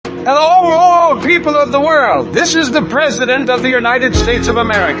Hello, people of the world. This is the President of the United States of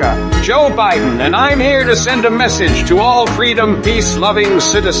America, Joe Biden, and I'm here to send a message to all freedom, peace-loving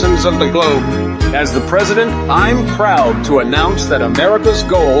citizens of the globe. As the President, I'm proud to announce that America's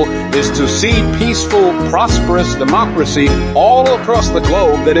goal is to see peaceful, prosperous democracy all across the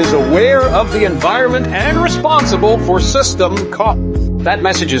globe that is aware of the environment and responsible for system costs. That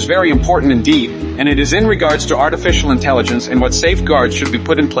message is very important indeed, and it is in regards to artificial intelligence and what safeguards should be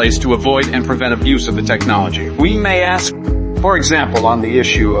put in place to avoid and prevent abuse of the technology. We may ask, for example, on the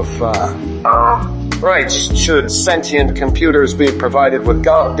issue of, rights. Should sentient computers be provided with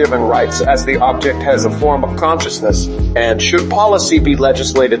God-given rights as the object has a form of consciousness? And should policy be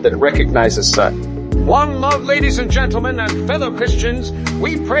legislated that recognizes such? One love, ladies and gentlemen, and fellow Christians,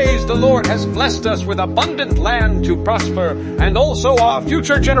 we praise the Lord has blessed us with abundant land to prosper, and also our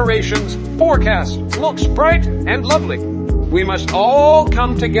future generations' forecast looks bright and lovely. We must all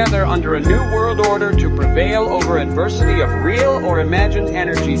come together under a new world order to prevail over adversity of real or imagined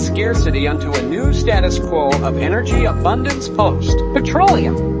energy scarcity unto a new status quo of energy abundance post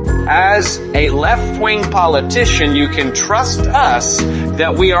petroleum. As a left-wing politician, you can trust us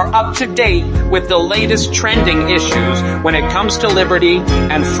that we are up to date with the latest trending issues when it comes to liberty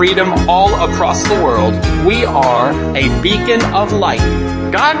and freedom all across the world. We are a beacon of light.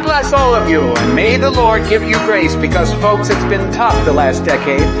 God bless all of you, and may the Lord give you grace, because, folks, it's been tough the last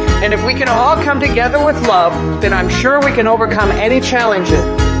decade, and if we can all come together with love, then I'm sure we can overcome any challenges.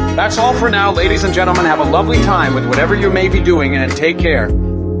 That's all for now, ladies and gentlemen. Have a lovely time with whatever you may be doing, and take care.